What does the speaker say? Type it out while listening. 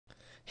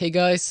Hey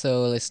guys,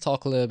 so let's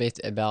talk a little bit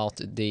about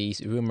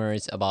these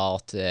rumors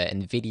about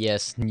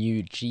Nvidia's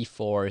new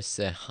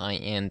GeForce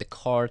high-end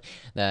card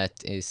that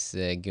is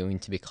going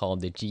to be called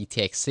the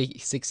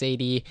GTX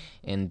 680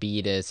 and be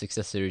the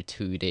successor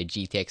to the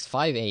GTX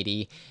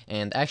 580.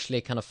 And actually,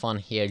 kind of fun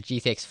here,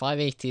 GTX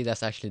 580,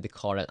 that's actually the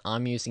card that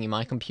I'm using in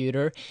my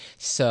computer.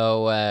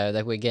 So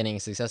that we're getting a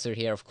successor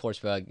here. Of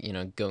course, we're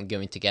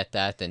going to get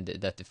that, and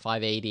that the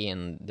 580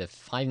 and the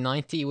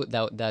 590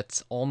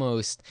 that's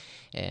almost,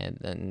 and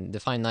then the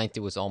 590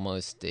 was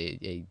almost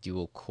a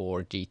dual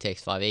core GTX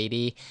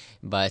 580,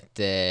 but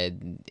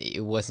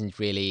it wasn't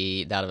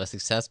really that of a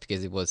success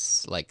because it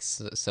was like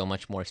so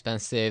much more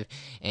expensive.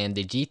 And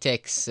the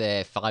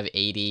GTX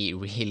 580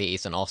 really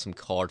is an awesome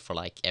card for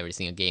like every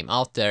single game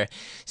out there.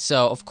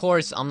 So of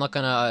course I'm not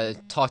gonna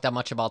talk that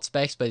much about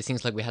specs, but it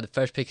seems like we had the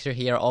first picture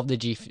here of the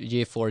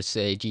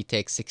GeForce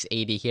GTX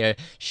 680 here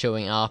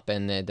showing up,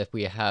 and that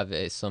we have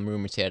some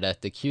rumors here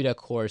that the CUDA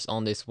cores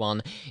on this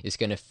one is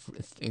gonna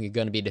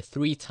be the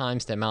 3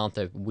 times the amount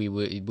that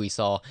we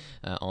saw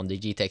on the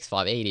GTX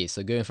 580.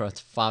 So going from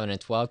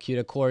 512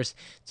 CUDA cores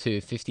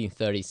to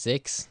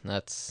 1536,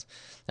 that's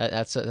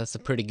a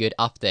pretty good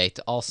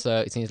update. Also,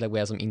 it seems like we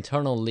have some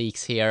internal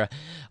leaks here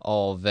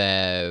of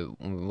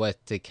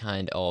what the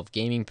kind of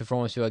gaming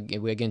performance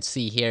we're going to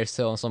see here.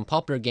 So on some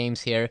popular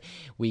games here,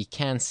 we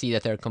can see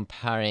that they're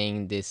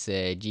comparing this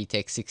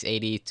GTX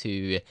 680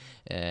 to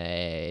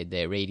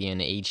the Radeon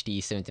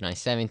HD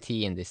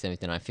 7970 and the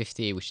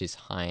 7950, which is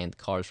high-end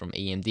cards from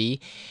AMD.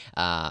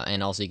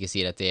 And also you can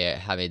see that they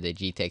have the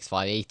GTX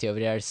 580 over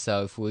there.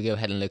 So if we go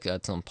ahead and look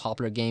at some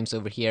popular games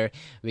over here,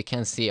 we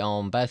can see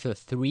on Battlefield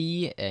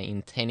 3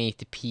 in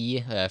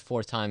 1080p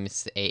 4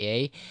 times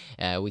AA,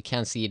 we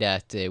can see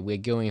that we're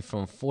going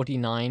from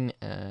 49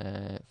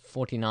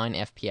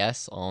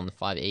 FPS on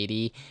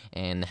 580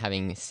 and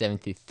having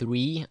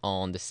 73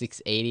 on the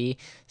 680.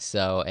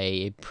 So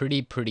a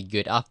pretty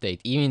good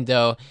update, even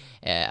though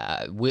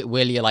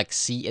will you like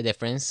see a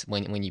difference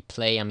when you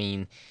play? I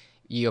mean,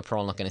 you're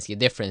probably not going to see a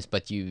difference,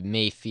 but you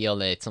may feel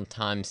that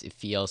sometimes it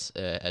feels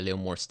a little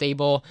more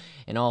stable.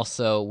 And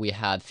also we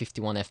had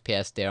 51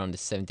 FPS there on the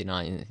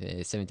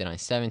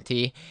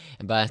 7970,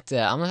 but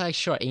I'm not actually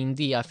sure.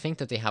 AMD, I think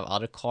that they have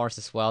other cards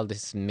as well.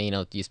 This may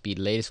not just be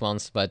the latest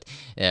ones, but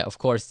of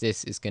course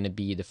this is going to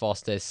be the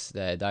fastest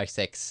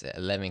DirectX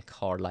 11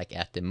 card like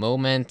at the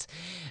moment.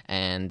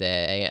 And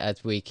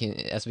as we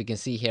can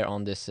see here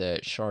on this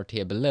chart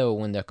here below,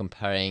 when they're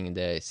comparing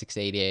the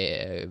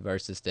 680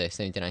 versus the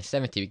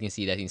 7970, we can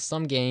see that in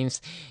some games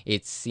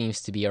it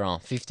seems to be around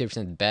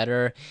 50%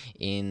 better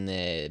in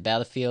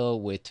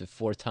Battlefield with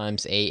 4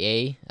 times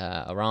AA,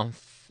 around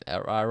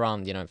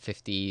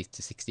 50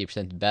 to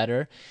 60%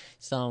 better.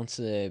 Sounds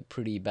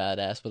pretty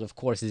badass, but of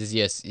course this is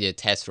just a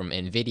test from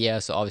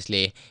Nvidia, so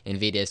obviously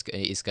Nvidia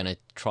is gonna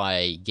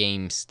try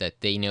games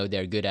that they know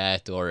they're good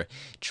at, or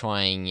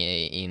trying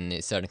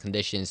in certain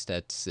conditions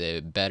that's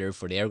better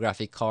for their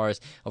graphic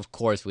cards. Of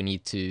course we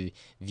need to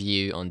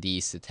view on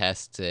these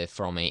tests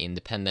from an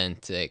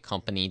independent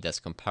company that's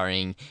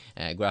comparing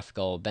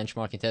graphical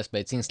benchmarking tests,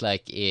 but it seems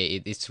like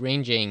it's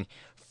ranging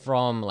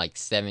from like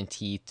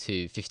 70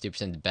 to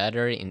 50%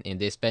 better in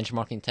this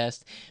benchmarking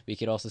test. We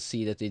could also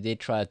see that they did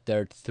try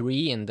Dirt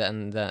 3, and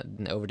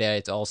then over there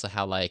it's also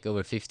have like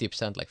over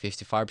 50%, like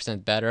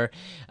 55% better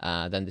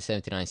than the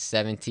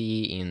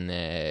 7970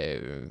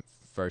 in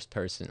first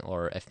person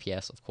or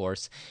FPS, of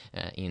course,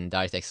 in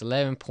DirectX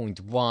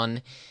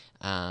 11.1.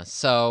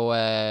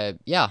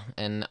 Yeah,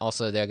 and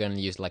also they're gonna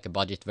use like a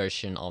budget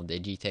version of the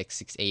GTX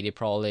 680,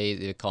 probably.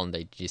 They call them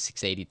the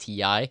G680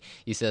 Ti.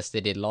 He says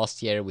they did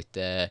last year with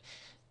the,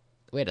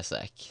 wait a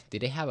sec,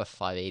 did they have a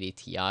 580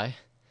 Ti?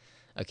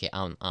 Okay,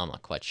 I'm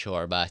not quite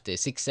sure, but the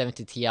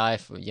 670 Ti,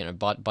 for,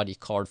 body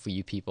card for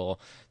you people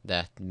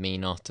that may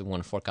not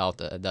want to fork out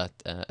that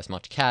as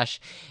much cash.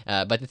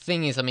 But the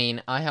thing is, I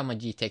mean, I have my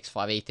GTX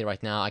 580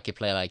 right now. I can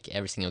play like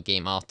every single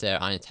game out there.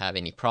 I don't have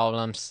any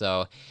problems.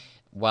 So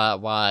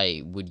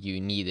why would you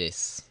need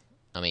this?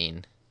 I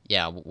mean,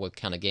 yeah, what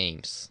kind of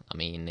games? I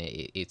mean,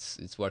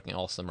 it's working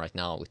awesome right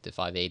now with the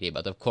 580,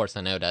 but of course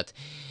I know that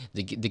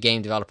the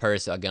game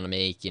developers are gonna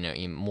make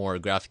in more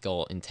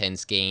graphical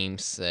intense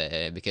games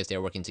because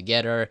they're working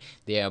together.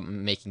 They are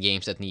making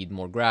games that need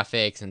more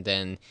graphics, and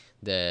then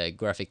the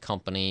graphic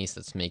companies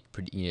that make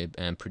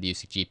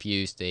produce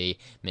GPUs, they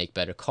make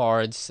better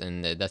cards,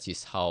 and that's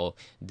just how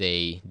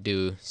they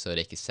do, so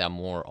they can sell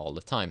more all the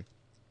time.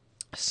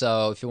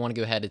 So if you want to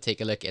go ahead and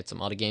take a look at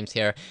some other games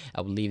here, I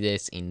will leave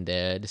this in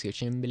the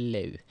description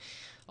below.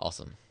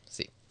 Awesome.